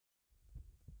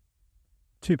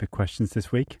Two big questions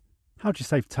this week. How do you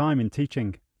save time in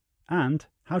teaching? And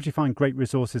how do you find great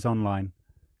resources online?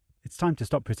 It's time to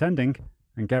stop pretending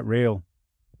and get real.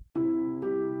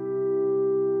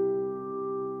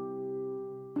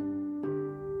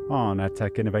 On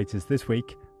EdTech Innovators this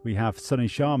week, we have Sunny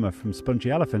Sharma from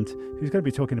Spongy Elephant, who's going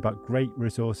to be talking about great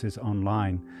resources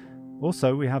online.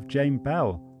 Also, we have Jane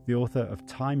Bell, the author of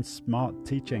Time Smart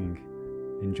Teaching.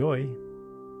 Enjoy.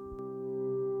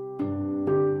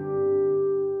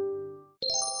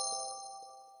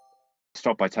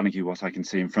 Start by telling you what I can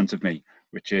see in front of me,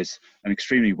 which is an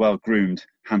extremely well-groomed,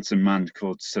 handsome man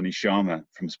called Sunny Sharma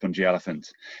from Spongy Elephant,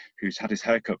 who's had his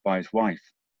hair cut by his wife.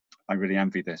 I really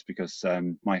envy this because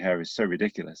my hair is so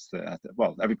ridiculous that,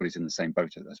 well, everybody's in the same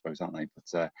boat, I suppose, aren't they?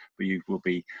 But you will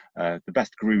be the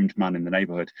best groomed man in the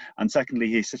neighbourhood. And secondly,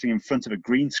 he's sitting in front of a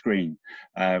green screen,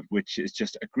 which is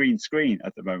just a green screen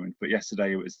at the moment. But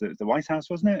yesterday it was the White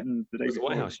House, wasn't it? And the day it was the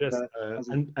White House, yes.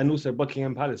 And also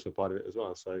Buckingham Palace were part of it as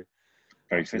well. So.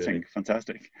 Very fitting,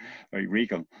 fantastic, very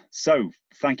regal. So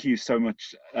thank you so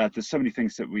much. There's so many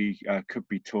things that we could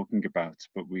be talking about,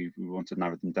 but we want to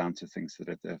narrow them down to things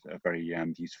that are very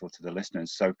useful to the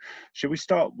listeners. So should we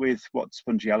start with what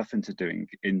Spongy Elephant are doing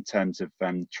in terms of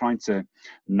trying to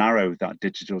narrow that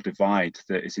digital divide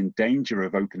that is in danger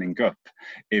of opening up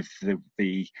if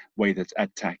the way that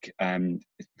EdTech,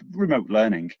 remote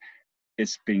learning,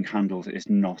 is being handled is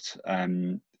not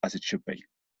as it should be?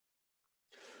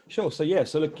 Sure. So yeah.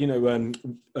 So look,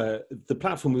 the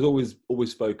platform was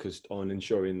always focused on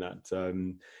ensuring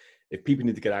that if people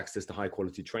need to get access to high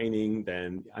quality training,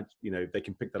 then they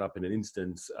can pick that up in an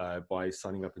instant by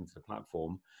signing up into the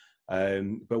platform.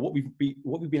 But what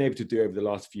we've been able to do over the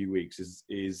last few weeks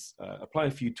is apply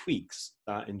a few tweaks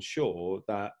that ensure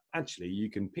that actually you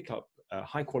can pick up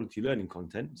high quality learning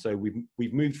content. So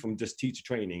we've moved from just teacher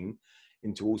training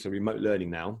into also remote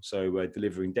learning now. So we're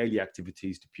delivering daily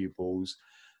activities to pupils.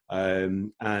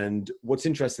 And what's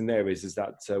interesting there is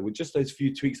that with just those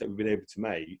few tweaks that we've been able to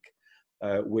make,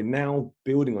 we're now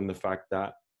building on the fact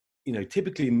that,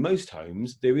 typically in most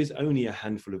homes, there is only a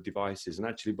handful of devices. And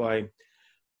actually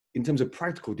in terms of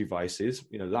practical devices,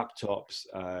 laptops,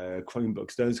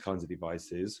 Chromebooks, those kinds of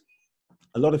devices,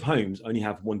 a lot of homes only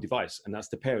have one device, and that's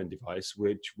the parent device,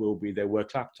 which will be their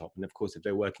work laptop. And of course, if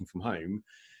they're working from home,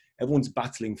 everyone's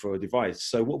battling for a device.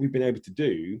 So what we've been able to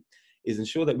do is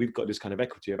ensure that we've got this kind of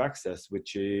equity of access,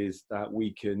 which is that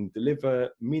we can deliver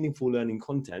meaningful learning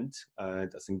content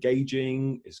that's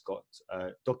engaging. It's got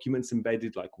documents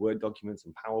embedded like Word documents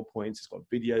and PowerPoints. It's got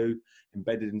video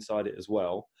embedded inside it as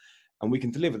well. And we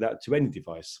can deliver that to any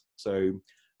device. So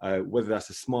whether that's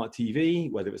a smart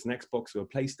TV, whether it's an Xbox or a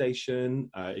PlayStation,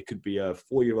 it could be a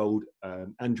 4-year-old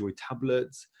Android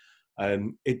tablet.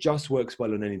 It just works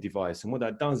well on any device. And what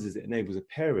that does is it enables a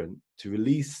parent to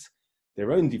release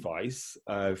their own device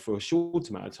for a short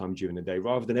amount of time during the day,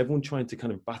 rather than everyone trying to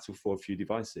kind of battle for a few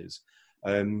devices.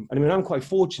 I'm quite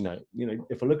fortunate.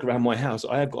 If I look around my house,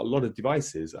 I have got a lot of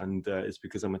devices, and it's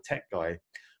because I'm a tech guy.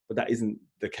 But that isn't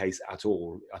the case at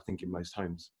all, I think, in most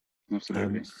homes.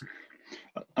 Absolutely.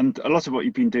 And a lot of what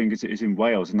you've been doing is in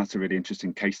Wales, and that's a really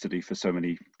interesting case study for so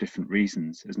many different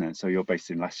reasons, isn't it? So you're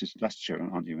based in Leicestershire,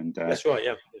 aren't you? And that's right,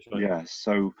 yeah. That's right. Yeah.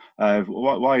 So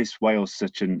why is Wales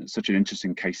such an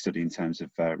interesting case study in terms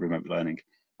of remote learning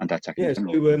and EdTech? Yeah.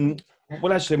 So,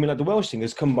 well, actually, the Welsh thing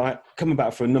has come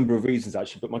about for a number of reasons,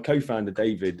 actually. But my co-founder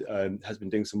David has been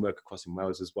doing some work across in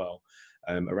Wales as well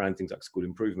around things like school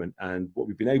improvement, and what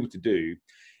we've been able to do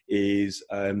is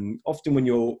often when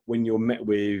you're met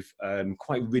with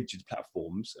quite rigid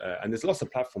platforms, and there's lots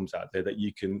of platforms out there that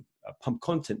you can pump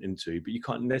content into, but you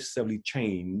can't necessarily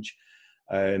change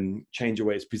the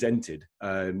way it's presented.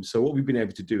 So what we've been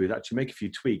able to do is actually make a few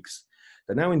tweaks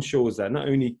that now ensures that not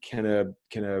only can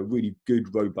a really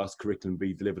good, robust curriculum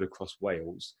be delivered across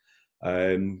Wales,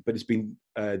 but it's been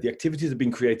the activities have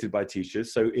been created by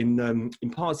teachers. So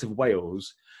in parts of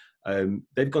Wales,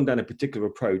 they've gone down a particular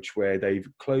approach where they've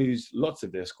closed lots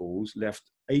of their schools, left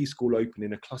a school open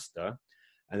in a cluster,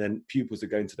 and then pupils are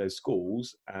going to those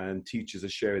schools, and teachers are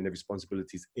sharing their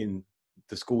responsibilities in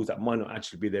the schools that might not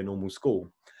actually be their normal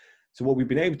school. So what we've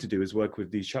been able to do is work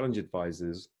with these challenge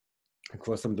advisors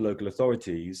across some of the local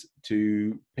authorities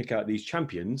to pick out these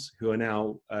champions who are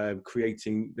now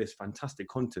creating this fantastic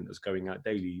content that's going out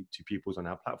daily to pupils on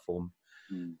our platform.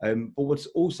 But what's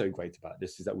also great about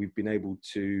this is that we've been able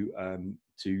to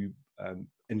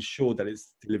ensure that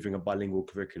it's delivering a bilingual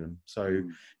curriculum. So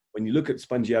when you look at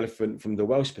Spongy Elephant from the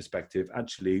Welsh perspective,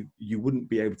 actually, you wouldn't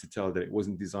be able to tell that it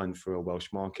wasn't designed for a Welsh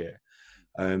market.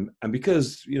 And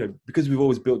because we've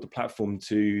always built the platform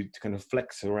to kind of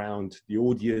flex around the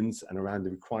audience and around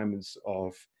the requirements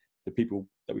of the people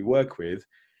that we work with,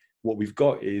 what we've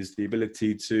got is the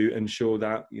ability to ensure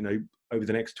that, over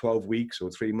the next 12 weeks or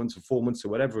 3 months or 4 months or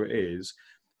whatever it is,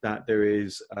 that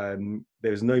there's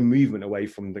no movement away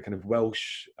from the kind of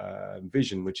Welsh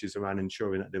vision, which is around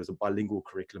ensuring that there was a bilingual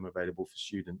curriculum available for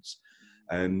students.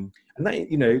 And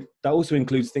that, that also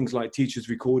includes things like teachers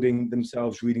recording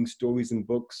themselves, reading stories and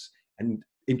books, and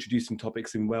introducing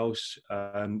topics in Welsh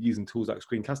using tools like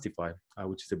Screencastify,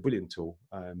 which is a brilliant tool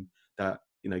that,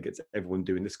 gets everyone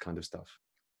doing this kind of stuff.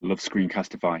 Love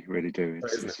Screencastify, really do.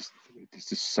 It's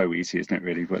just so easy, isn't it,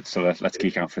 really? But so let's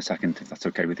geek out for a second, if that's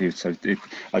okay with you. So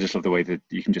I just love the way that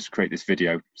you can just create this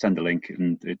video, send a link,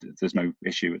 and there's no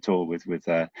issue at all with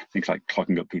things like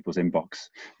clogging up people's inbox.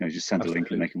 Just send a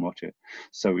link and they can watch it.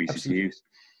 So easy to use.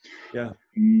 Yeah.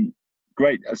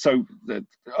 Great. So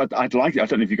I'd like, I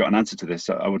don't know if you got an answer to this.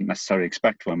 I wouldn't necessarily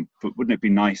expect one, but wouldn't it be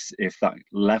nice if that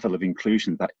level of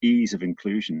inclusion, that ease of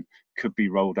inclusion, could be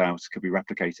rolled out, could be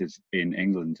replicated in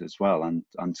England as well, and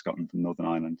Scotland and Northern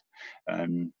Ireland?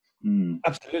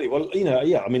 Absolutely. Well,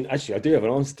 I mean, actually, I do have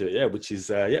an answer to it, which is,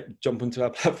 jump onto our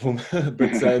platform.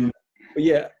 but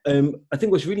I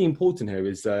think what's really important here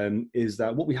is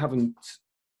that what we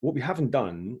haven't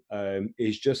done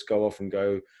is just go off and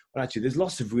go, well, actually, there's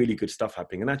lots of really good stuff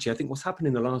happening. And actually, I think what's happened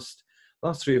in the last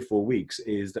 3 or 4 weeks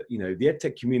is that, the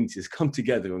EdTech community has come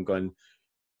together and gone,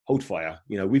 hold fire.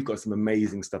 We've got some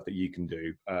amazing stuff that you can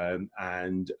do.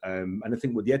 And I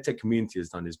think what the EdTech community has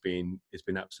done has been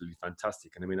absolutely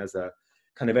fantastic. And I mean, as a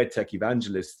kind of EdTech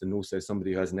evangelist and also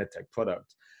somebody who has an EdTech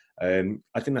product,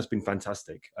 I think that's been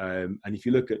fantastic. And if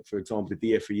you look at, for example,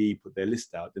 the DFE put their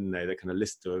list out, didn't they? Their kind of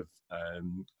list of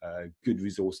good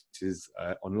resources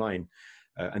online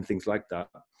and things like that.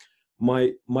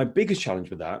 My biggest challenge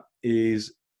with that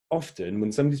is often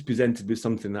when somebody's presented with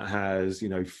something that has,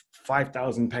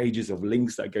 5,000 pages of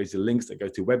links that go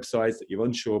to websites that you're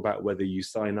unsure about whether you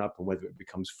sign up and whether it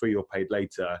becomes free or paid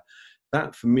later,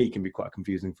 that for me can be quite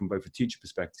confusing from both a teacher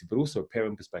perspective, but also a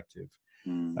parent perspective.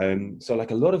 So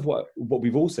like a lot of what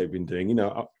we've also been doing,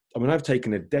 I mean, I've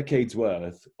taken a decade's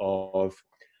worth of,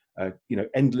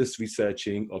 endless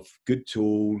researching of good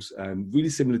tools, really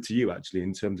similar to you actually,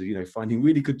 in terms of, finding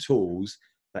really good tools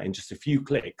that in just a few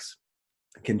clicks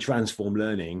can transform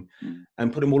learning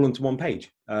and put them all onto one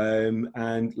page.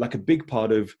 And like a big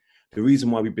part of the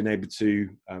reason why we've been able to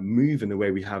move in the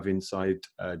way we have inside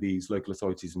these local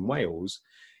authorities in Wales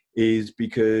is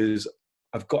because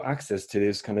I've got access to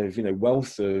this kind of,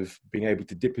 wealth of being able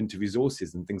to dip into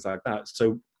resources and things like that.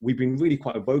 So we've been really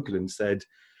quite vocal and said,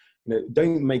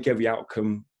 don't make every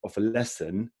outcome of a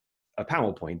lesson a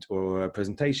PowerPoint or a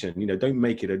presentation. Don't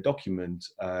make it a document.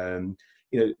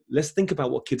 Let's think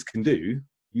about what kids can do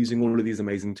using all of these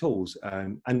amazing tools.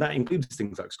 And that includes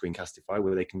things like Screencastify,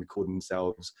 where they can record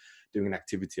themselves doing an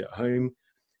activity at home.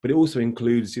 But it also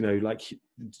includes,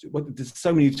 there's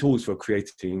so many tools for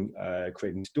creating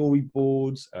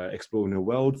storyboards, exploring the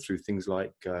world through things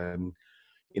like,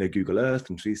 Google Earth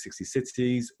and 360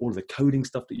 Cities, all of the coding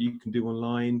stuff that you can do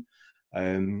online.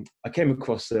 I came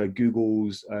across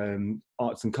Google's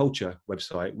arts and culture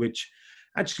website, which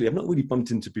actually I've not really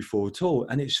bumped into before at all.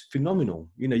 And it's phenomenal.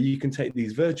 You can take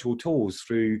these virtual tours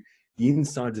through the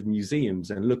inside of museums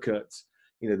and look at,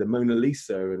 the Mona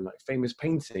Lisa and like famous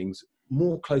paintings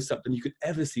more close up than you could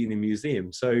ever see in a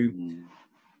museum. So,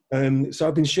 so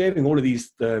I've been sharing all of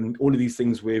these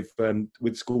things with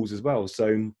schools as well.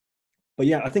 So, but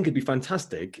yeah, I think it'd be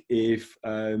fantastic if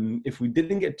we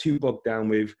didn't get too bogged down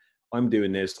with I'm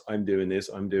doing this, and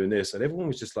everyone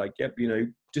was just like, yep,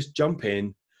 just jump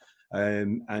in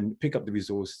and pick up the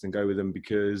resources and go with them,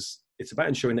 because it's about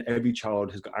ensuring that every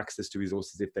child has got access to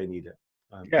resources if they need it.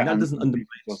 And that doesn't undermine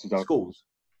schools.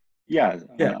 Yeah,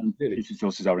 and these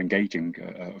resources are engaging,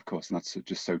 of course, and that's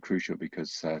just so crucial,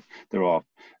 because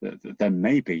there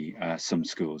may be some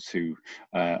schools who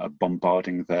are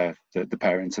bombarding the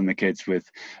parents and the kids with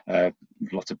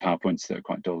lots of PowerPoints that are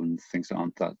quite dull and things that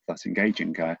aren't that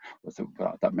engaging.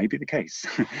 That may be the case,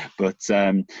 but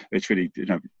it's really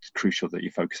crucial that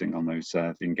you're focusing on those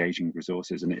engaging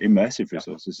resources and immersive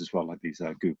resources as well, like these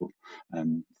Google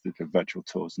the virtual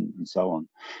tours and so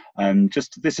on.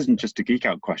 This isn't just a geek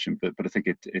out question, but I think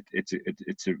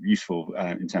it's a useful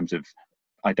in terms of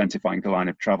identifying the line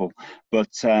of travel.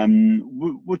 But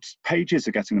what pages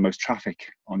are getting the most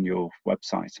traffic on your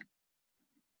website?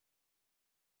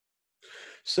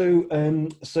 So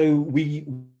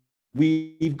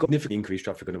we've got significantly increased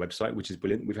traffic on the website, which is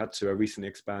brilliant. We've had to recently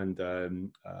expand our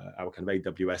kind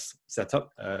of AWS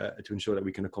setup to ensure that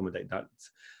we can accommodate that.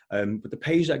 But the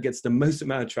page that gets the most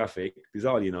amount of traffic,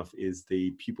 bizarrely enough, is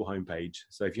the pupil homepage.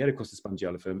 So if you head across the Spongy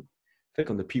Elephant, click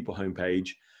on the pupil homepage,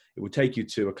 it will take you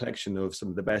to a collection of some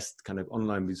of the best kind of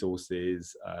online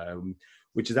resources,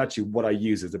 which is actually what I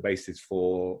use as a basis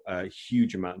for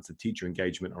huge amounts of teacher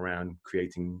engagement around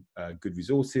creating good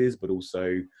resources, but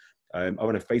also I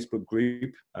run a Facebook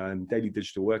group, Daily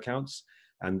Digital Workouts,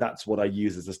 and that's what I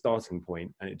use as a starting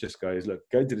point. And it just goes, look,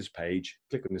 go to this page,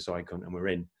 click on this icon, and we're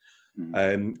in.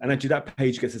 And actually that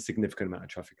page gets a significant amount of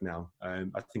traffic now.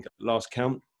 I think at last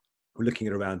count, we're looking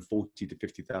at around 40 to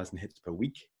 50,000 hits per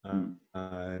week.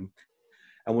 And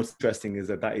what's interesting is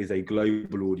that is a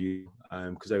global audience,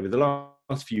 because over the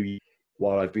last few years,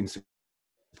 while I've been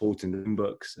supporting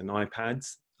books and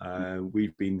iPads,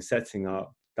 we've been setting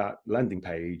up that landing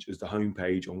page as the home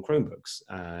page on Chromebooks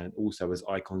and also as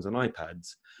icons on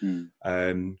iPads,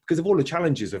 because of all the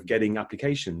challenges of getting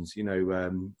applications. You know,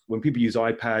 when people use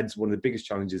iPads, one of the biggest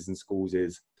challenges in schools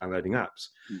is downloading apps.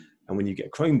 And when you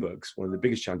get Chromebooks, one of the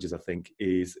biggest challenges, I think,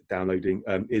 is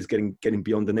getting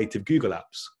beyond the native Google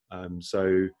apps.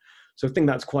 So I think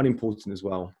that's quite important as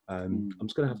well. I'm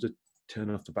just going to have to turn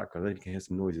off the background. I think you can hear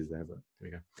some noises there, but there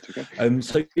we go. Okay.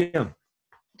 So yeah.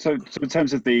 So in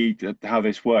terms of how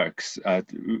this works,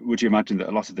 would you imagine that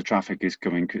a lot of the traffic is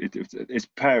coming? It's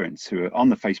parents who are on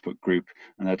the Facebook group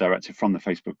and they're directed from the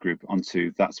Facebook group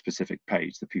onto that specific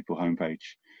page, the Pupil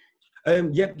homepage.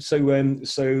 Well,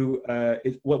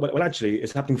 actually,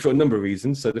 it's happening for a number of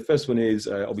reasons. So the first one is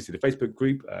obviously the Facebook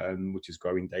group, which is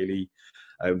growing daily.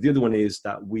 The other one is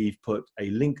that we've put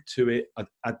a link to it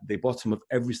at the bottom of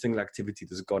every single activity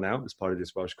that's gone out as part of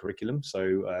this Welsh curriculum.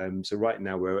 So right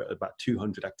now we're at about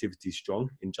 200 activities strong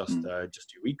in just 2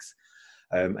 weeks.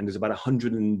 And there's about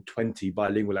 120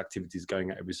 bilingual activities going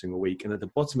out every single week. And at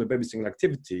the bottom of every single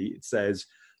activity, it says,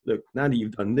 look, now that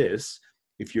you've done this,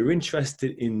 if you're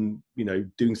interested in,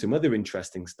 doing some other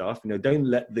interesting stuff, don't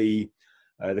let the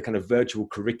kind of virtual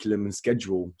curriculum and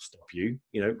schedule stop you.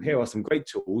 Here are some great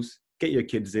tools. Get your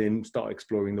kids in, start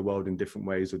exploring the world in different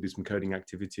ways, or do some coding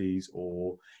activities,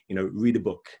 or read a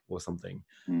book or something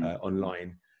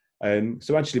online.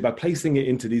 So actually, by placing it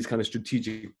into these kind of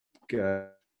strategic, been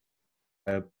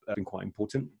quite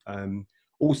important.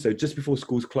 Also, just before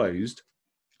schools closed,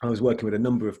 I was working with a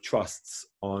number of trusts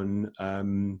on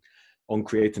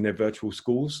creating their virtual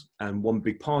schools, and one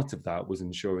big part of that was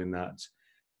ensuring that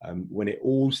when it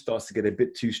all starts to get a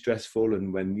bit too stressful,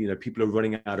 and when people are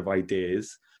running out of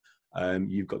ideas,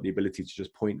 you've got the ability to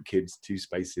just point kids to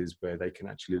spaces where they can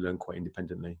actually learn quite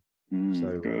independently.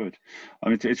 So good. I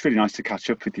mean, it's really nice to catch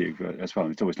up with you as well.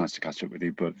 It's always nice to catch up with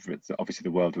you, but obviously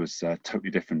the world was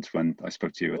totally different when I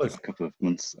spoke to you a couple of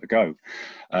months ago.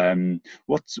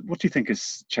 What do you think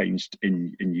has changed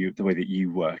in you, the way that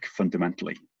you work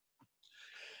fundamentally?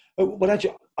 Well,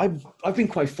 actually, I've been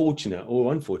quite fortunate,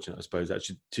 or unfortunate, I suppose,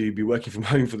 actually, to be working from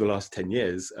home for the last 10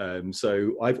 years.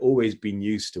 So I've always been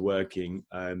used to working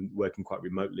quite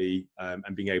remotely,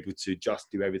 and being able to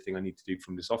just do everything I need to do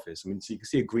from this office. I mean, so you can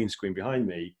see a green screen behind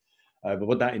me, but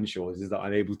what that ensures is that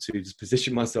I'm able to just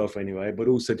position myself anyway, but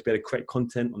also to be able to create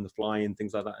content on the fly and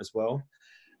things like that as well.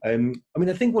 I mean,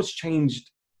 I think what's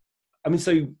changed,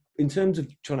 so in terms of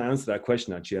trying to answer that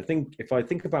question, actually, I think if I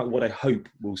think about what I hope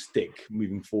will stick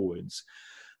moving forwards,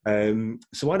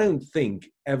 so I don't think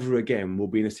ever again we'll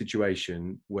be in a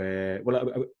situation where,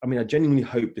 I genuinely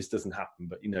hope this doesn't happen,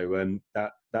 but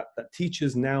that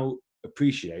teachers now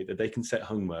appreciate that they can set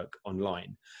homework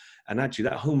online, and actually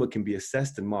that homework can be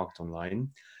assessed and marked online.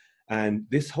 And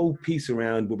this whole piece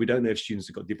around, well, we don't know if students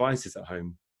have got devices at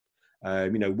home.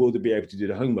 Will they be able to do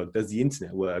the homework? Does the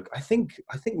internet work? I think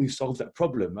we've solved that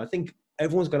problem. I think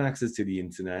everyone's got access to the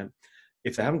internet.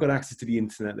 If they haven't got access to the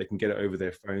internet, they can get it over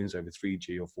their phones, over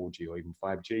 3G or 4G or even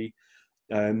 5G.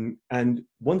 And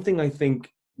one thing I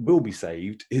think will be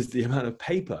saved is the amount of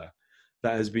paper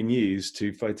that has been used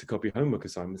to photocopy homework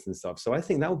assignments and stuff. So I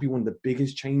think that would be one of the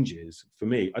biggest changes for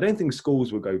me. I don't think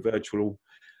schools will go virtual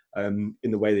in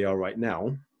the way they are right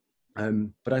now.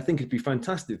 But I think it'd be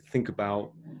fantastic to think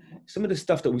about some of the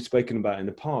stuff that we've spoken about in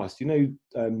the past.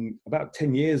 About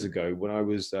 10 years ago, when I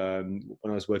was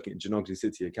working at Genogly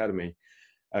City Academy,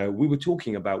 we were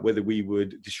talking about whether we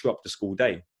would disrupt the school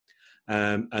day,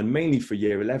 and mainly for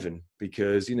year 11,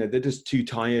 because they're just too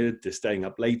tired, they're staying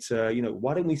up later.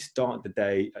 Why don't we start the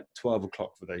day at 12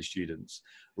 o'clock for those students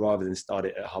rather than start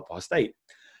it at 8:30?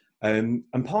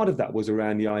 And part of that was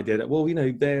around the idea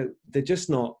that they're just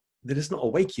not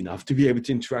awake enough to be able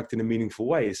to interact in a meaningful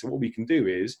way. So what we can do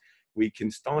is we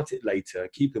can start it later,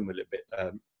 keep them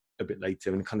a bit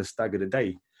later, and kind of stagger the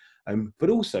day. But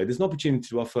also there's an opportunity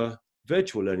to offer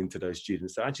virtual learning to those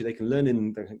students, so actually they can learn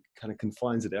in the kind of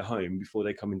confines of their home before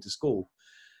they come into school.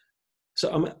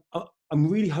 So I'm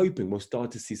really hoping we'll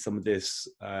start to see some of this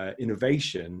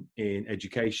innovation in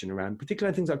education around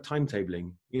particularly things like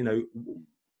timetabling. You know,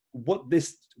 what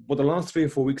the last 3 or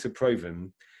 4 weeks have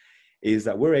proven is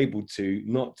that we're able to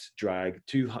not drag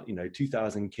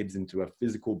 2,000 kids into a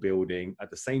physical building at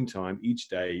the same time each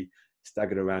day,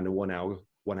 staggered around a 1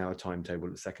 hour timetable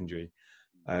at secondary.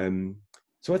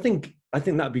 So I think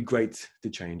that'd be great to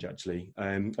change, actually.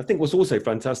 I think what's also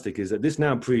fantastic is that this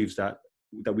now proves that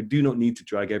we do not need to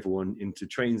drag everyone into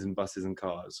trains and buses and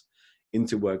cars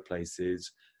into workplaces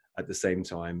at the same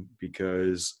time,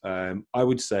 because I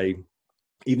would say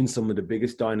even some of the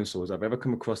biggest dinosaurs I've ever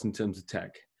come across in terms of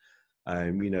tech,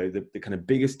 the kind of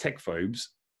biggest tech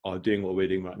phobes are doing what we're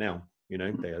doing right now. You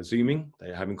know, they are Zooming, they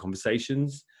are having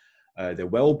conversations, their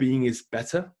well-being is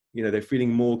better. You know, they're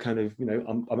feeling more kind of,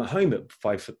 I'm at home at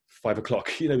five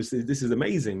o'clock. You know, so this is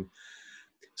amazing.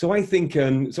 So I think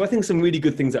some really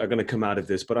good things that are going to come out of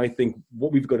this. But I think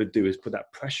what we've got to do is put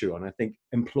that pressure on. I think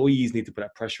employees need to put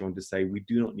that pressure on to say we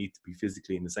do not need to be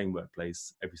physically in the same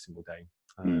workplace every single day.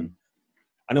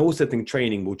 And I also think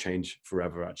training will change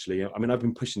forever, actually. I mean, I've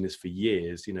been pushing this for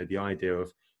years, the idea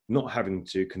of not having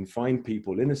to confine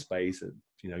people in a space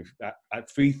at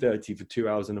 3:30 for 2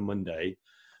 hours on a Monday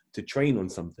to train on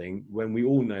something, when we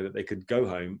all know that they could go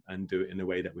home and do it in a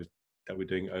way that we're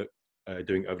doing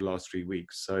over the last 3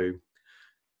 weeks. So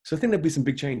I think there'll be some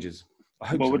big changes. I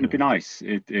hope. Well, wouldn't it be nice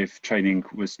if training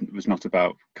was not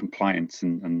about compliance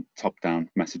and top-down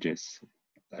messages?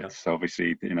 So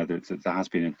obviously, there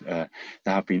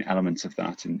have been elements of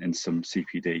that in some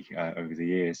CPD over the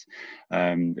years.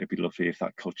 It'd be lovely if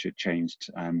that culture changed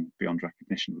beyond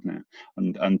recognition, wouldn't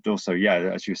it? And also,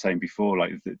 yeah, as you were saying before,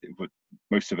 like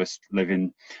most of us live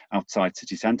outside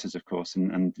city centres, of course,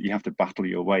 and you have to battle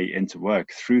your way into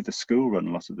work through the school run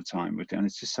a lot of the time, and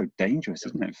it's just so dangerous,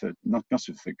 isn't it? For not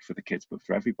for the kids, but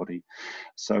for everybody.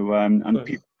 So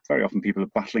very often people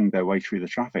are battling their way through the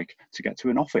traffic to get to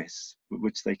an office,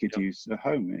 which they could use at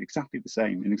home in exactly the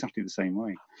same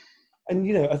way.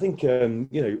 And I think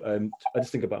I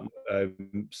just think about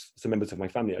some members of my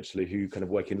family actually who kind of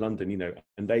work in London,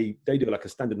 and they do like a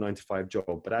standard 9 to 5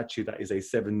 job, but actually that is a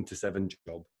 7 to 7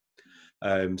 job.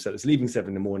 So it's leaving 7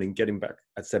 in the morning, getting back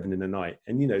at 7 in the night,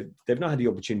 and they've not had the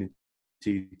opportunity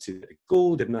to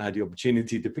school. They've not had the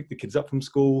opportunity to pick the kids up from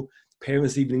school.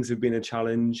 Parents' evenings have been a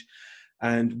challenge.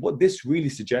 And what this really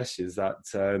suggests is that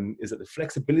the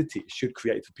flexibility it should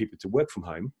create for people to work from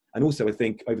home. And also, I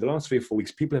think over the last 3 or 4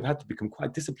 weeks, people have had to become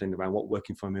quite disciplined around what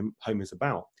working from home is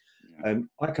about.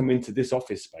 I come into this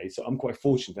office space, so I'm quite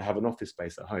fortunate to have an office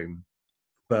space at home.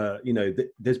 But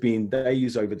there's been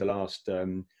days over the last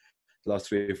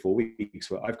 3 or 4 weeks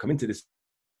where I've come into this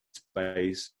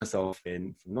space myself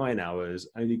in for 9 hours,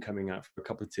 only coming out for a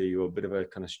cup of tea or a bit of a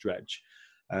kind of stretch.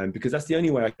 Because that's the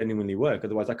only way I genuinely work.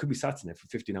 Otherwise, I could be sat in it for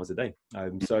 15 hours a day.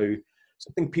 So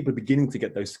I think people are beginning to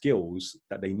get those skills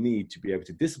that they need to be able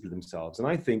to discipline themselves. And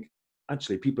I think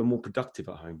actually people are more productive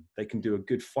at home. They can do a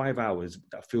good 5 hours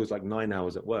that feels like 9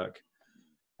 hours at work.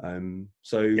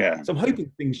 So I'm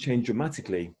hoping things change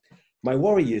dramatically. My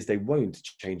worry is they won't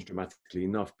change dramatically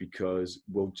enough because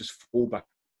we'll just fall back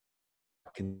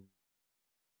into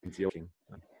working.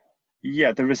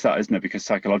 Yeah, there is that, isn't it? Because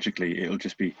psychologically, it'll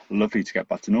just be lovely to get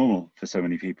back to normal for so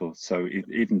many people. So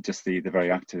even just the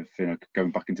very active, going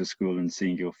back into school and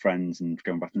seeing your friends and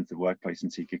going back into the workplace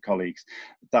and seeing your colleagues,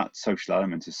 that social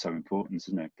element is so important,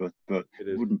 isn't it? But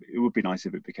it would be nice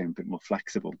if it became a bit more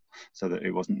flexible, so that it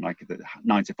wasn't like the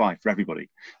 9 to 5 for everybody,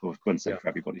 or for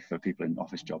everybody, for people in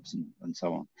office jobs and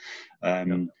so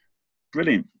on.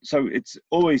 Brilliant. So it's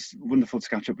always wonderful to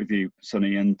catch up with you,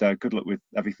 Sonny, and good luck with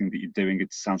everything that you're doing.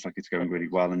 It sounds like it's going really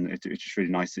well, and it's just really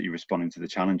nice that you're responding to the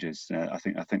challenges. I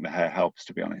think the hair helps,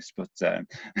 to be honest, but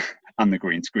and the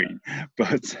green screen.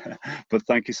 But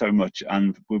thank you so much,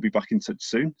 and we'll be back in touch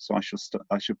soon. So I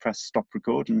shall press stop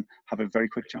record and have a very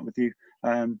quick chat with you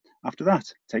after that.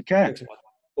 Take care. Thanks,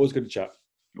 always good to chat.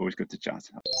 Always good to chat.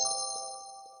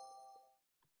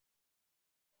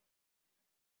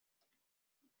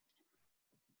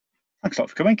 Thanks a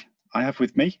lot for coming. I have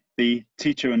with me the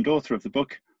teacher and author of the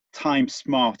book, Time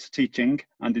Smart Teaching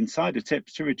and Insider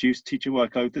Tips to Reduce Teacher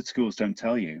Workload That Schools Don't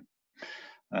Tell You.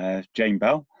 Jane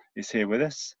Bell is here with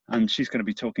us, and she's going to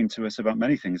be talking to us about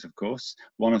many things, of course,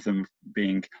 one of them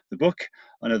being the book,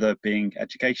 another being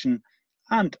education,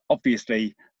 and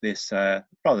obviously this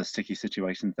rather sticky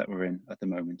situation that we're in at the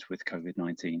moment with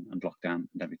COVID-19 and lockdown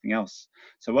and everything else.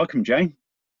 So welcome, Jane.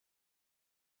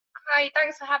 Hi,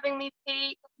 thanks for having me,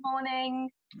 Pete. Good morning.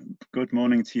 Good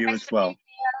morning to you as well.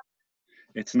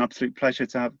 It's an absolute pleasure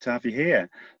to have you here.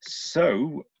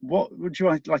 So, what would you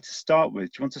like to start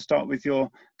with? Do you want to start with your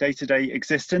day-to-day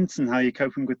existence and how you're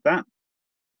coping with that?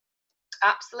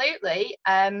 Absolutely.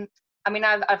 I mean,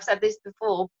 I've said this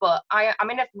before, but I'm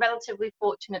in a relatively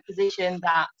fortunate position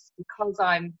that because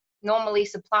I'm normally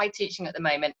supply teaching at the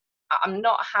moment, I'm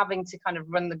not having to kind of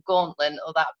run the gauntlet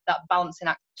or that balancing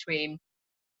act between,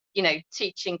 you know,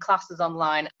 teaching classes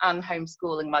online and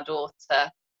homeschooling my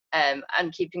daughter,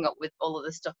 and keeping up with all of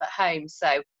the stuff at home.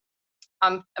 So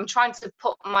I'm trying to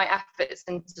put my efforts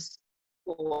into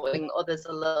supporting others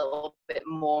a little bit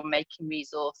more, making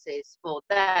resources for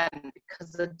them,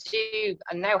 because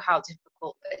I know how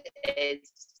difficult it is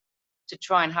to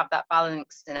try and have that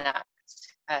balancing act,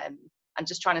 and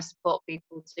just trying to support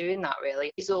people doing that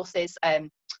really. Resources,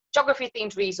 geography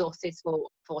themed resources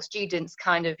for students,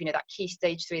 kind of, you know, that key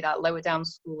stage 3, that lower down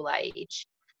school age.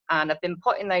 And I've been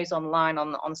putting those online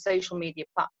on social media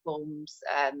platforms,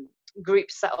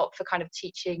 groups set up for kind of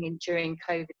teaching during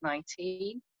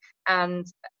COVID-19. And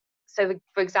so,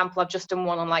 for example, I've just done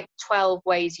one on like 12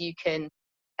 ways you can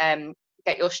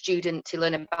get your student to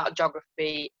learn about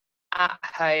geography at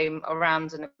home,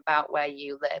 around and about where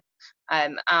you live.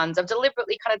 And I've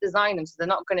deliberately kind of designed them so they're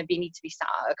not going to need to be sat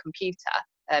at a computer.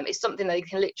 It's something that you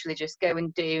can literally just go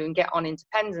and do and get on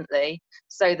independently,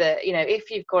 so that, you know, if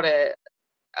you've got a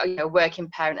working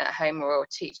parent at home or a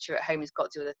teacher at home who's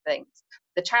got to do other things,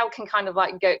 the child can kind of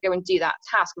like go and do that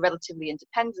task relatively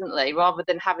independently, rather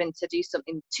than having to do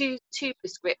something too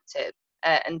prescriptive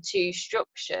and too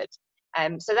structured.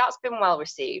 So that's been well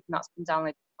received, and that's been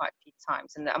downloaded quite a few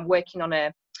times. And I'm working on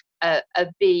a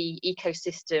bee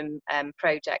ecosystem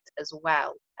project as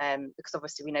well, because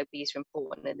obviously we know bees are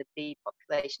important and the bee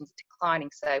populations are declining.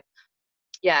 So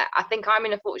yeah, I think I'm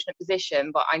in a fortunate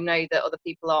position, but I know that other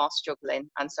people are struggling,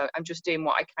 and so I'm just doing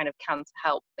what I kind of can to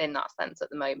help in that sense at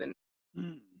the moment.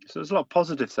 So there's a lot of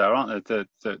positives there, aren't there?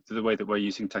 The way that we're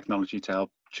using technology to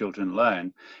help children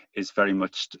learn is very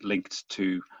much linked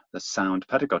to the sound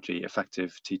pedagogy,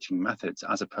 effective teaching methods,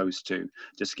 as opposed to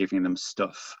just giving them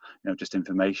stuff, you know, just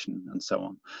information and so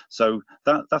on. So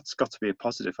that's got to be a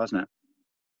positive, hasn't it?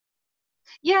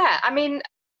 Yeah, I mean,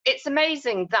 it's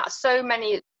amazing that so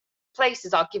many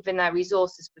places are giving their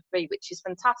resources for free, which is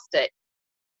fantastic.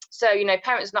 So, you know,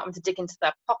 parents are not having to dig into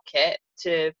their pocket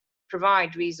to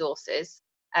provide resources,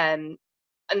 and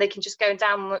they can just go and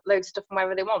download stuff from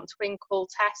wherever they want. Twinkle,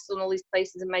 Test, and all these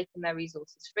places are making their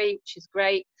resources free, which is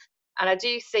great. And I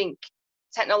do think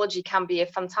technology can be a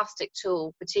fantastic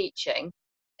tool for teaching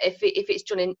if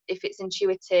it's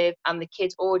intuitive and the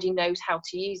kid already knows how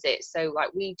to use it. So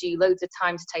like we do loads of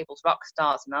times tables, rock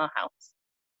stars in our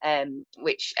house,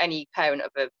 which any parent of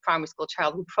a primary school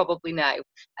child will probably know.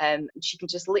 She can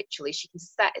just literally, she can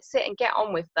sit and get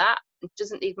on with that. It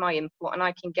doesn't need my input, and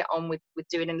I can get on with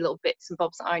doing any little bits and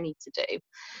bobs that I need to do.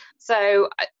 So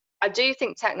I do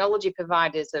think technology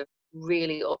providers have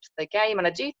really upped the game, and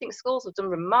I do think schools have done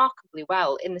remarkably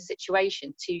well in the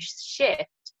situation to shift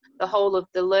the whole of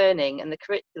the learning and the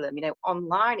curriculum, you know,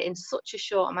 online in such a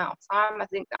short amount of time. I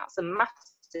think that's a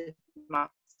massive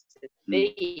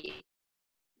feat.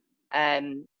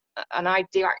 And I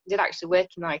did actually work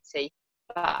in IT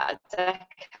about a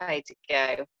decade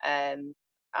ago, and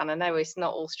I know it's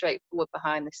not all straightforward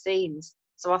behind the scenes.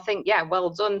 So I think, yeah, well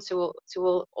done to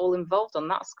all involved on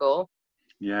that score.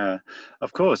 Yeah,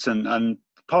 of course, and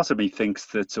part of me thinks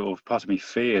that, or part of me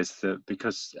fears that,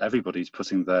 because everybody's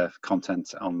putting their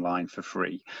content online for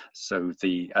free, so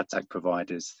the edtech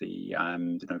providers, the you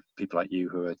know, people like you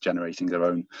who are generating their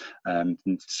own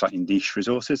slightly niche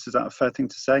resources, is that a fair thing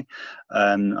to say?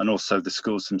 And also the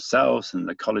schools themselves and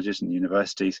the colleges and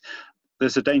universities.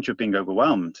 There's a danger of being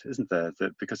overwhelmed, isn't there?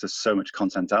 That because there's so much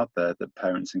content out there, that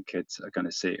parents and kids are going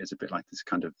to see it as a bit like this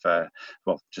kind of,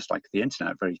 well, just like the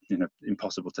internet, very, you know,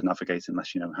 impossible to navigate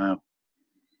unless you know how.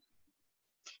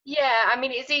 Yeah, I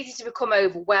mean, it's easy to become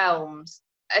overwhelmed,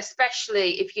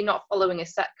 especially if you're not following a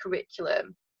set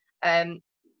curriculum.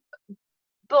 But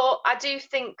I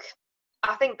think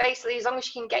basically, as long as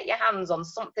you can get your hands on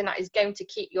something that is going to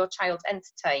keep your child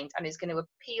entertained and is going to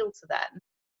appeal to them,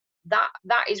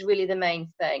 that is really the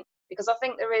main thing. Because I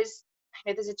think there's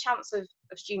a chance of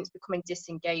students becoming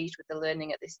disengaged with the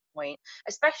learning at this point,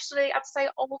 especially I'd say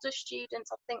older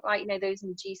students. I think, like, you know, those in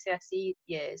the GCSE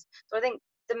years. So I think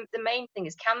the main thing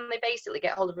is, can they basically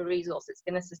get hold of a resource that's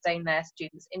going to sustain their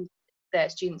students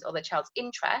or their child's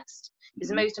interest is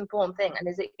the most important thing, and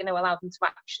is it going to allow them to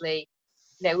actually,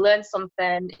 you know, learn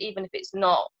something, even if it's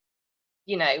not,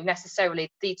 you know, necessarily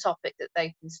the topic that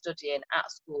they've been studying at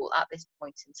school at this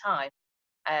point in time.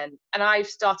 And I've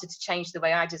started to change the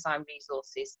way I design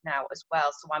resources now as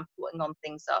well. So I'm putting on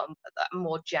things that are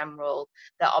more general,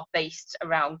 that are based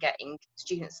around getting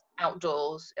students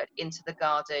outdoors, into the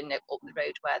garden, up the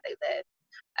road where they live.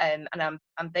 And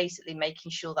I'm basically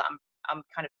making sure that I'm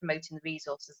kind of promoting the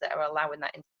resources that are allowing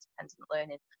that independent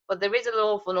learning. But there is an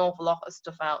awful lot of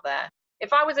stuff out there.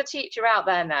 If I was a teacher out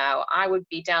there now, I would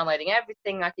be downloading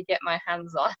everything I could get my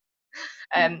hands on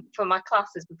for my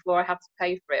classes before I had to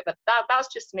pay for it. But that's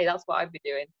just me. That's what I'd be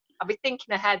doing. I'd be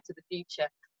thinking ahead to the future.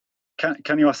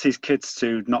 Can you ask these kids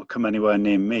to not come anywhere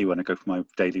near me when I go for my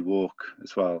daily walk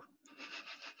as well?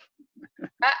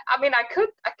 I mean, I could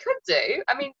do.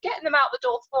 I mean, getting them out the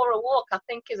door for a walk, I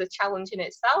think, is a challenge in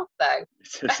itself, though.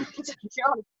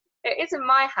 It is in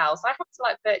my house. I have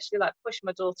to virtually push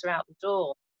my daughter out the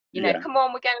door. You know, come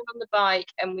on, we're going on the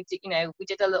bike, and we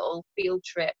did a little field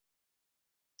trip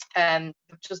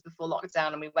just before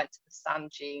lockdown, and we went to the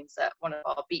sand dunes at one of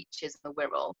our beaches in the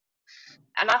Wirral.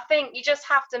 And I think you just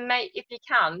have to if you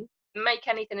can, make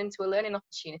anything into a learning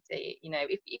opportunity. You know,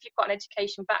 if you've got an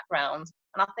education background,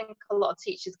 and I think a lot of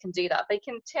teachers can do that, they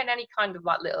can turn any kind of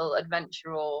little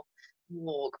adventure or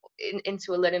walk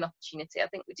into a learning opportunity. I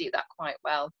think we do that quite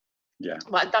well. Yeah.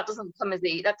 But that doesn't come as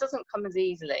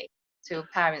easily to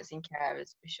parents and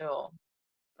carers, for sure.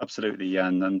 Absolutely, yeah,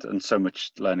 and so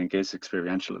much learning is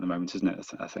experiential at the moment, isn't it?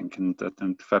 I think, and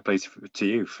fair play to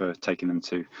you for taking them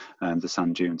to the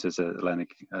sand dunes as a learning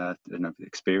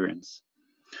experience.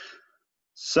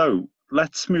 So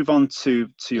let's move on to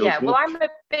your book. Well, I'm a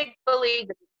big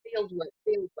believer in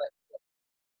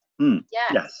fieldwork.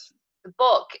 Yes. The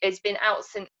book has been out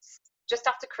since just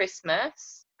after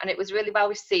Christmas, and it was really well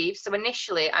received. So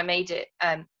initially, I made it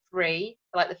free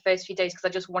for the first few days because I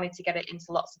just wanted to get it into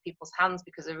lots of people's hands,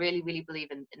 because I really, really believe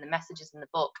in the messages in the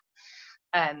book,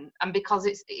 and because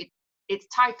it's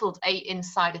titled 8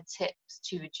 Insider Tips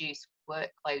to Reduce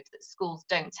Workload That Schools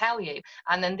Don't Tell You.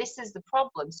 And then this is the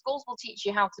problem: schools will teach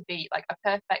you how to be a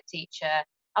perfect teacher,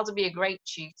 how to be a great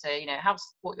tutor, how to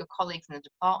support your colleagues in the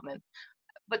department.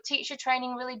 But teacher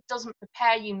training really doesn't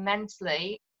prepare you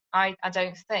mentally, I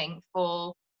don't think,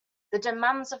 for the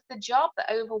demands of the job,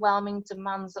 the overwhelming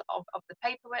demands of the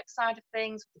paperwork side of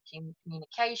things, the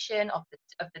communication, of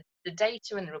the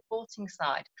data and the reporting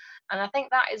side. And I think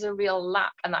that is a real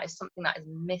lack, and that is something that is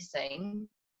missing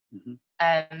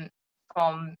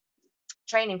from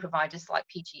training providers like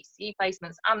PGCE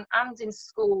placements and in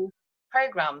school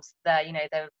programs. Their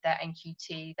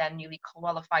NQT, their newly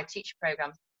qualified teacher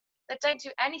programs, they don't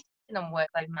do anything on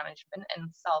workload management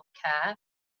and self-care.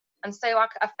 And so I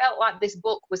felt like this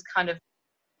book was kind of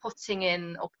putting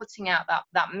out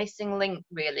that missing link,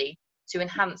 really, to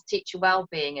enhance teacher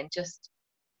well-being and just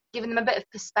giving them a bit of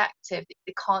perspective.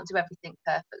 They can't do everything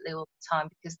perfectly all the time,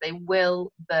 because they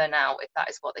will burn out if that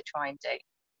is what they try and do.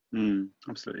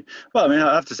 Absolutely. Well, I mean,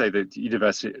 I have to say that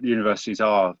universities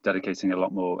are dedicating a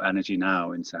lot more energy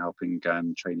now into helping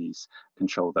trainees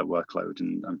control their workload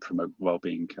and promote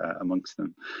well-being amongst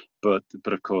them. But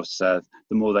of course, the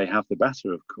more they have, the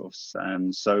better, of course.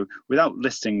 So without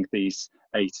listing these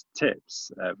 8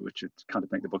 tips, which would kind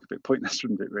of make the book a bit pointless,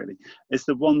 wouldn't it, really? Is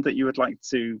there one that you would like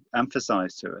to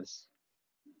emphasize to us?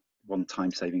 One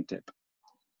time-saving tip?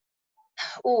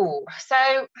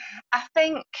 So I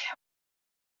think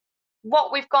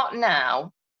what we've got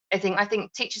now, I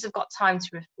think teachers have got time to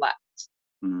reflect.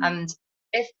 And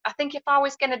if I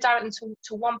was going to direct them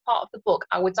to one part of the book,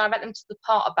 I would direct them to the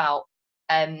part about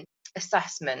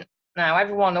assessment. Now,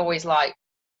 everyone always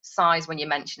sighs when you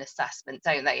mention assessment,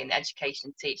 don't they, in education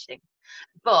and teaching?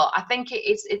 But I think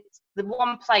it's the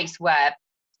one place where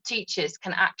teachers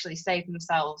can actually save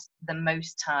themselves the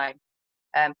most time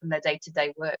from their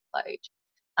day-to-day workload.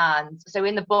 And so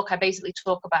in the book, I basically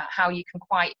talk about how you can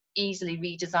quite easily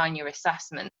redesign your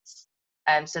assessments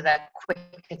so they're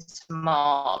quicker to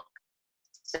mark.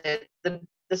 So the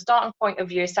starting point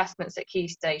of your assessments at Key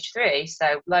Stage 3,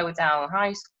 so lower down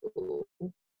high school,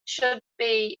 should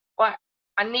be,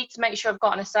 I need to make sure I've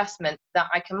got an assessment that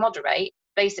I can moderate.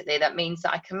 Basically, that means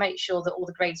that I can make sure that all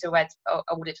the grades are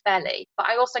awarded fairly. But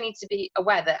I also need to be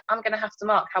aware that I'm going to have to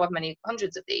mark however many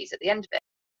hundreds of these at the end of it.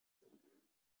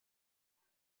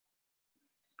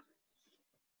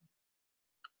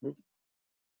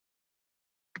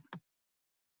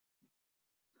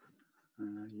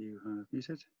 You have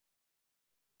muted. To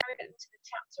the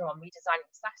chapter on redesigning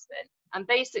assessment, and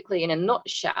basically, in a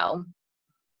nutshell,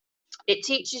 it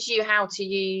teaches you how to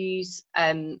use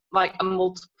a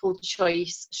multiple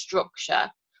choice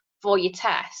structure for your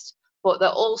test, but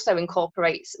that also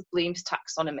incorporates Bloom's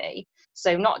taxonomy.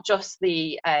 So not just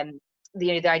the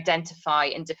identify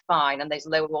and define and those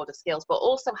lower order skills, but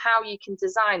also how you can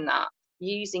design that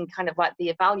using kind of like the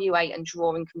evaluate and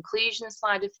drawing conclusion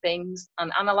side of things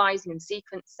and analysing and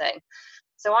sequencing.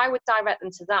 So I would direct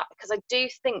them to that, because I do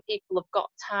think people have got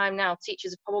time now.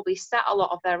 Teachers have probably set a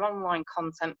lot of their online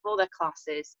content for their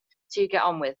classes to get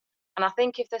on with. And I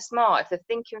think if they're smart, if they're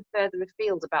thinking further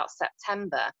afield about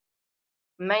September,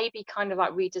 maybe kind of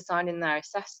like redesigning their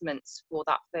assessments for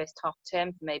that first half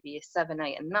term for maybe year 7,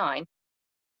 8 and 9,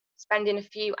 spending a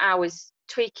few hours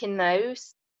tweaking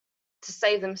those to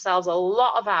save themselves a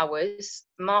lot of hours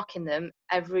marking them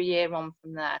every year on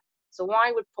from there. So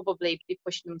I would probably be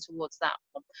pushing them towards that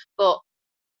one, but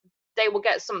they will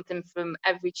get something from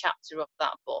every chapter of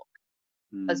that book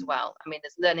as well. I mean,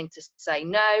 there's learning to say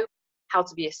no, how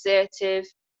to be assertive.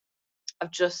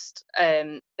 I've just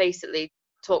basically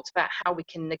talked about how we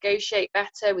can negotiate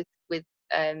better with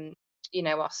you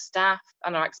know, our staff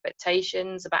and our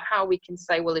expectations, about how we can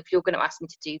say, well, if you're going to ask me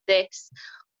to do this,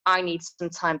 I need some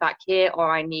time back here, or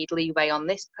I need leeway on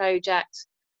this project.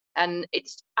 And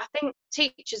I think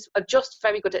teachers are just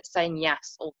very good at saying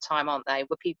yes all the time, aren't they?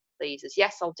 We're people pleasers.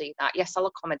 Yes, I'll do that. Yes, I'll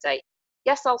accommodate.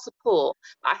 Yes, I'll support.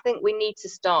 But I think we need to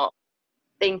start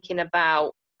thinking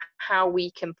about how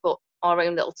we can put our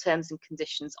own little terms and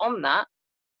conditions on that,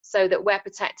 so that we're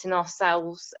protecting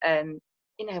ourselves,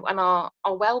 you know, and our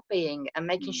well-being, and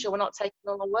making sure we're not taking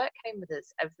all our work home with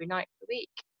us every night of the week.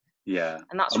 Yeah.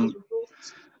 And that's really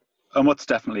important. And what's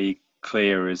definitely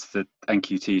clear is that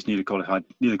NQTs,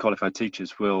 newly qualified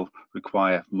teachers, will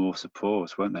require more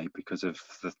support, won't they, because of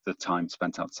the time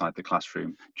spent outside the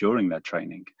classroom during their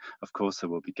training. Of course there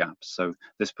will be gaps, so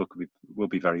this book will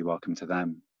be very welcome to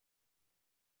them.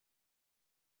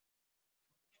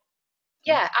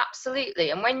 Yeah,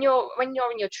 absolutely. And when you're in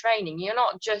your training, you're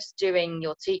not just doing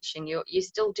your teaching, you're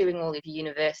still doing all of your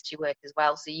university work as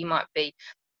well. So you might be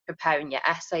preparing your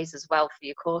essays as well for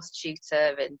your course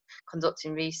tutor, and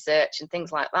conducting research and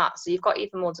things like that. So you've got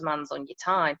even more demands on your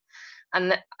time.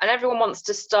 And everyone wants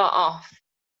to start off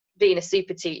being a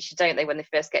super teacher, don't they, when they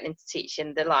first get into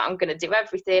teaching? They're like, I'm going to do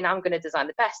everything, I'm going to design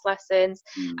the best lessons.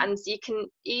 And you can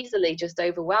easily just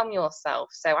overwhelm yourself.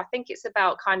 So I think it's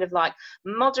about kind of like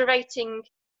moderating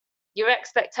your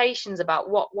expectations about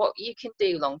what you can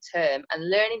do long term, and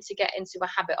learning to get into a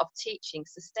habit of teaching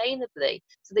sustainably,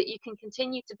 so that you can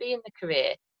continue to be in the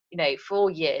career, you know,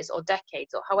 4 years or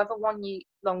decades, or however long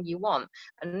you want,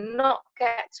 and not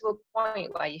get to a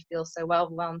point where you feel so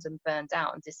overwhelmed and burned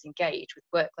out and disengaged with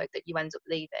workload that you end up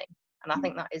leaving. And I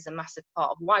think that is a massive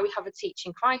part of why we have a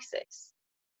teaching crisis.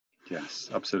 Yes,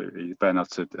 absolutely.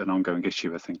 Burnout's an ongoing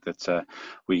issue. I think that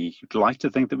we like to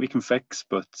think that we can fix,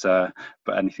 but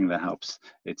anything that helps,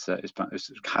 it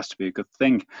has to be a good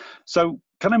thing. So,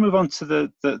 can I move on to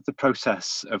the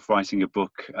process of writing a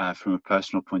book from a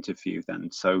personal point of view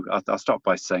then? So I'll start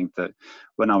by saying that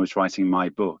when I was writing my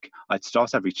book, I'd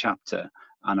start every chapter,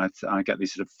 and I get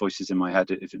these sort of voices in my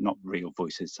head, if not real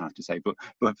voices, I have to say, but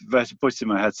voices in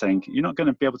my head saying, you're not going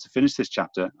to be able to finish this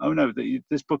chapter. Oh no,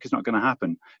 this book is not going to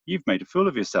happen. You've made a fool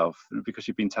of yourself because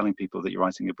you've been telling people that you're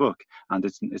writing a book, and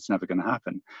it's never going to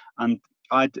happen. And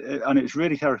it's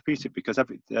really therapeutic because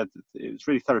every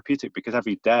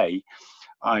day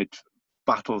I'd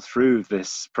battle through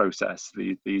this process,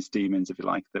 these demons, if you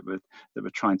like, that were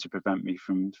trying to prevent me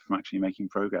from actually making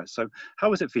progress. So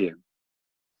how was it for you?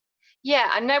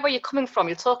 Yeah, I know where you're coming from.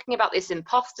 You're talking about this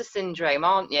imposter syndrome,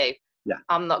 aren't you? Yeah.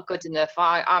 I'm not good enough.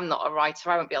 I'm not a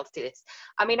writer. I won't be able to do this.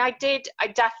 I mean, I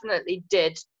definitely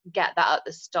did get that at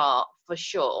the start, for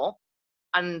sure.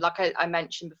 And like I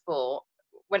mentioned before,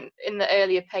 when in the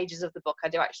earlier pages of the book, I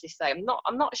do actually say I'm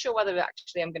not sure whether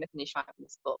actually I'm going to finish writing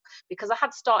this book, because I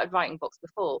had started writing books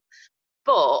before,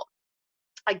 but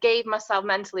I gave myself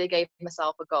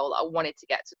a goal. I wanted to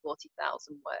get to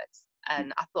 40,000 words.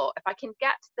 And I thought, if I can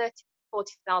get to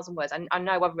 40,000 words, I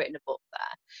know I've written a book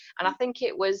there. And I think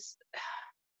it was,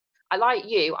 I like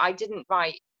you, I didn't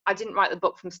write the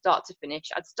book from start to finish.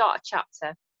 I'd start a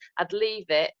chapter, I'd leave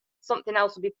it, something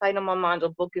else would be playing on my mind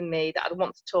or bugging me that I'd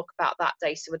want to talk about that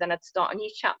day. So then I'd start a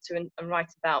new chapter and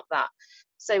write about that.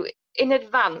 So in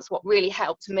advance, what really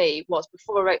helped me was,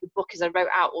 before I wrote the book, is I wrote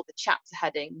out all the chapter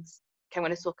headings. Okay, I'm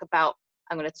going to talk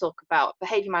about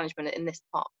behaviour management in this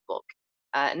part of the book.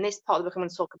 In this part of the book, I'm going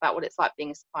to talk about what it's like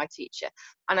being a supply teacher.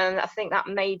 And I think that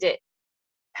made it,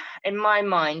 in my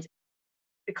mind,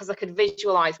 because I could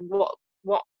visualise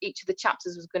what each of the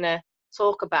chapters was going to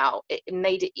talk about, it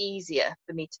made it easier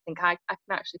for me to think I can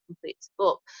actually complete this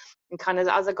book. And kind of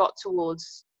as I got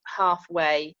towards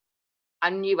halfway, I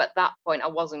knew at that point I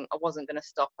wasn't going to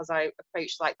stop. As I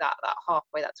approached like that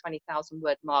halfway, that 20,000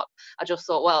 word mark, I just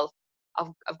thought, well,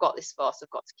 I've got this far, so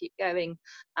I've got to keep going.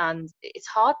 And it's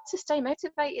hard to stay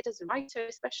motivated as a writer,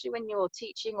 especially when you're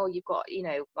teaching or you've got, you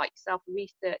know, like yourself, a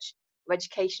research or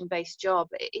education-based job.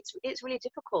 It's really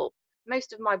difficult.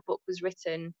 Most of my book was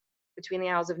written between the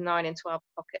hours of 9 and 12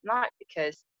 o'clock at night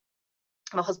because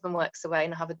my husband works away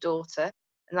and I have a daughter,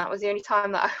 and that was the only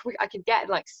time that I could get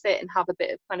like sit and have a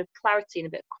bit of kind of clarity and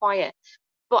a bit of quiet.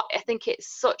 But I think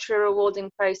it's such a rewarding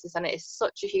process, and it is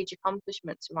such a huge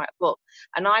accomplishment to write a book.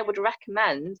 And I would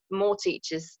recommend more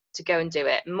teachers to go and do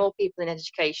it. More people in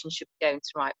education should be going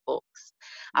to write books.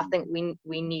 I think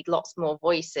we need lots more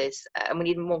voices, and we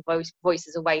need more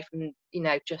voices away from, you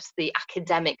know, just the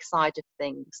academic side of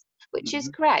things, which is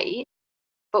great.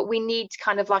 But we need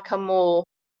kind of like a more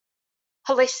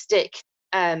holistic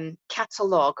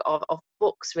catalogue of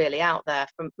books really out there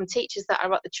from teachers that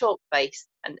are at the chalk face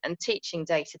and teaching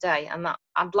day to day, and that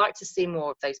I'd like to see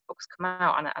more of those books come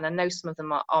out, and I know some of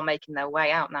them are making their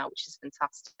way out now, which is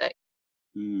fantastic.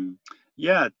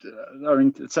 Yeah, I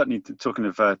mean, certainly talking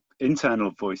of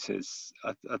internal voices,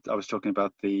 I was talking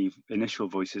about the initial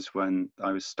voices when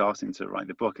I was starting to write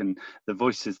the book, and the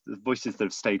voices that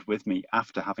have stayed with me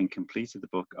after having completed the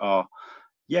book are,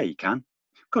 yeah, you can,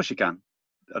 of course you can.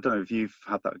 I don't know if you've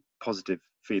had that positive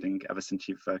feeling ever since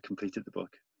you've completed the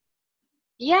book.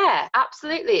 Yeah,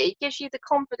 absolutely. It gives you the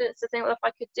confidence to think, well, if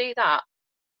I could do that,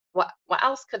 what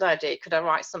else could I do? Could I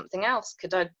write something else?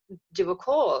 Could I do a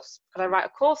course? Could I write a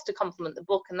course to complement the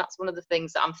book? And that's one of the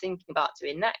things that I'm thinking about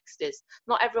doing next. Is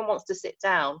not everyone wants to sit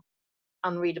down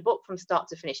and read a book from start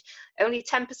to finish. Only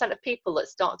 10% of people that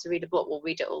start to read a book will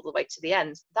read it all the way to the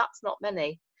end. That's not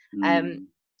many.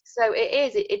 So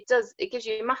it gives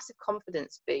you a massive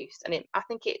confidence boost, and I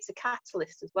think it's a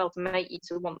catalyst as well to make you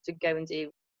to want to go and do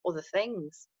other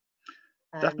things.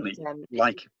 Definitely,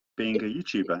 like being a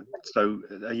YouTuber. So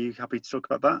are you happy to talk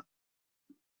about that?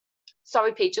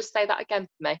 Sorry, Pete, just say that again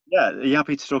for me. Yeah, are you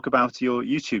happy to talk about your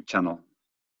YouTube channel?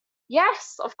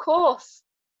 Yes, of course.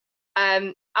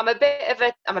 I'm a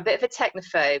bit of a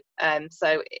technophobe,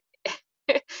 so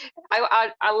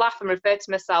I laugh and refer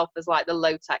to myself as like the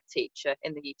low tech teacher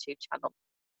in the YouTube channel.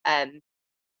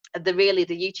 The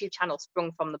YouTube channel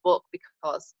sprung from the book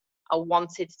because I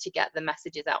wanted to get the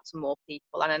messages out to more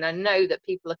people, and I know that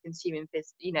people are consuming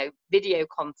video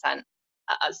content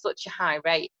at such a high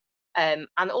rate. And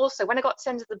also, when I got to the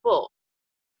end of the book,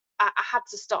 I had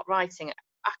to stop writing.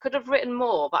 I could have written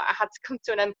more, but I had to come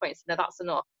to an end point and say, no, that's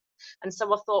enough. And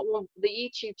so I thought, well, the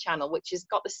YouTube channel, which has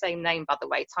got the same name, by the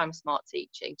way, Time Smart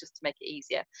Teaching, just to make it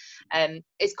easier,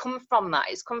 it's come from that.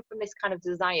 It's come from this kind of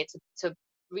desire to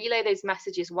relay those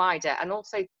messages wider, and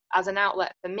also as an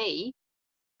outlet for me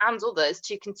and others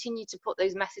to continue to put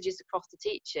those messages across to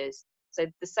teachers. So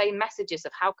the same messages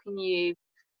of how can you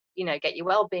get your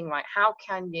well-being right, how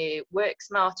can you work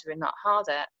smarter and not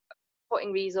harder,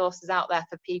 putting resources out there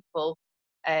for people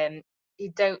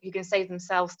who can save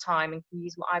themselves time and can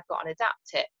use what I've got and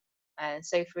adapt it.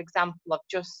 So for example, I've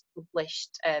just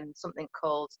published something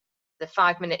called the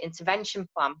 5-minute intervention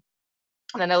plan,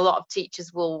 and I know a lot of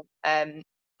teachers will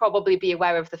probably be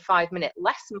aware of the 5-minute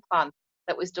lesson plan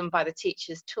that was done by the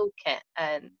Teachers Toolkit,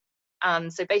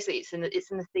 and so basically it's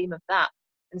in the theme of that.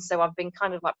 And so I've been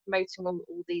kind of like promoting all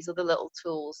these other little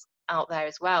tools out there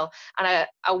as well. And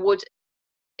I would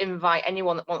invite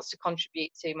anyone that wants to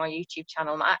contribute to my YouTube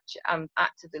channel. I'm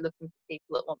actively looking for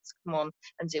people that want to come on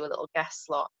and do a little guest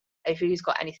slot, if who's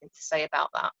got anything to say about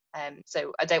that.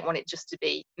 So I don't want it just to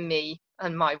be me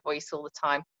and my voice all the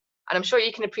time. And I'm sure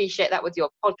you can appreciate that with your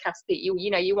podcast, Pete.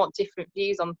 You want different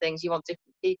views on things. You want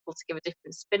different people to give a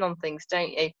different spin on things,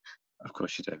 don't you? Of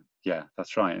course you do. Yeah,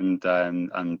 that's right.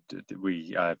 And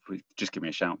we just give me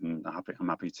a shout, and I'm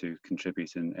happy to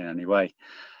contribute in any way.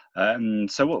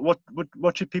 So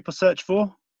what should people search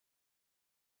for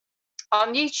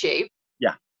on YouTube?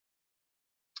 Yeah.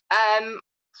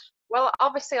 Well,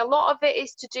 obviously, a lot of it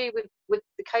is to do with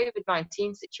the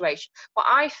COVID-19 situation. What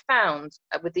I found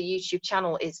with the YouTube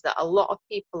channel is that a lot of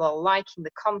people are liking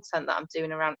the content that I'm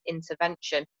doing around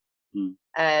intervention.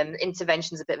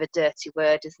 Intervention's a bit of a dirty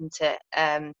word, isn't it?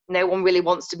 No one really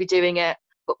wants to be doing it,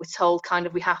 but we're told kind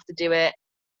of we have to do it,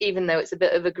 even though it's a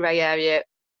bit of a grey area.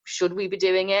 Should we be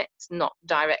doing it? It's not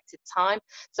directed time.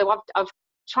 So I've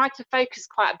tried to focus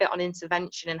quite a bit on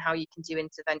intervention and how you can do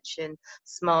intervention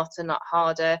smarter, not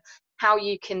harder, how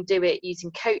you can do it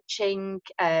using coaching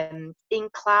in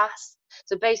class.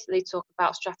 So basically talk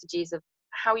about strategies of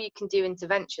how you can do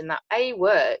intervention that A,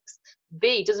 works,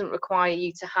 B, doesn't require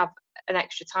you to have an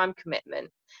extra time commitment,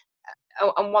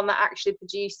 and one that actually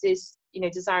produces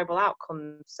desirable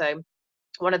outcomes. So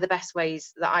one of the best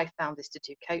ways that I found is to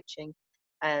do coaching,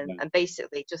 and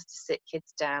basically just to sit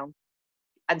kids down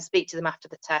and speak to them after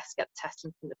the test, get the test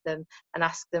in front of them, and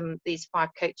ask them these 5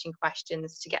 coaching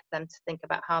questions to get them to think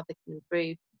about how they can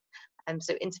improve.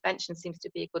 So intervention seems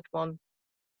to be a good one.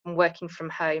 And working from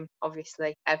home,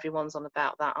 obviously, everyone's on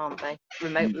about that, aren't they?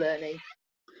 Remote learning.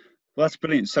 Well, that's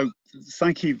brilliant. So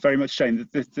thank you very much, Jane.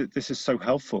 This is so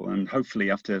helpful. And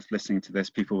hopefully after listening to this,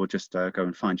 people will just go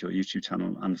and find your YouTube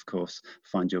channel and, of course,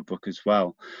 find your book as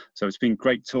well. So it's been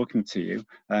great talking to you.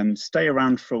 Stay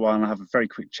around for a while and I'll have a very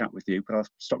quick chat with you, but I'll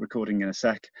stop recording in a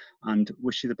sec and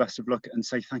wish you the best of luck and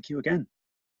say thank you again.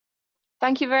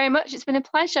 Thank you very much. It's been a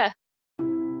pleasure.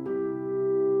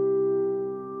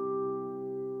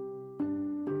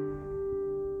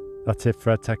 That's it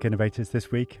for EdTech Innovators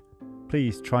this week.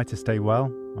 Please try to stay well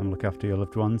and look after your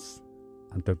loved ones,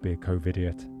 and don't be a COVID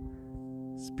idiot.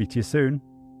 Speak to you soon.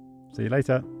 See you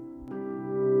later.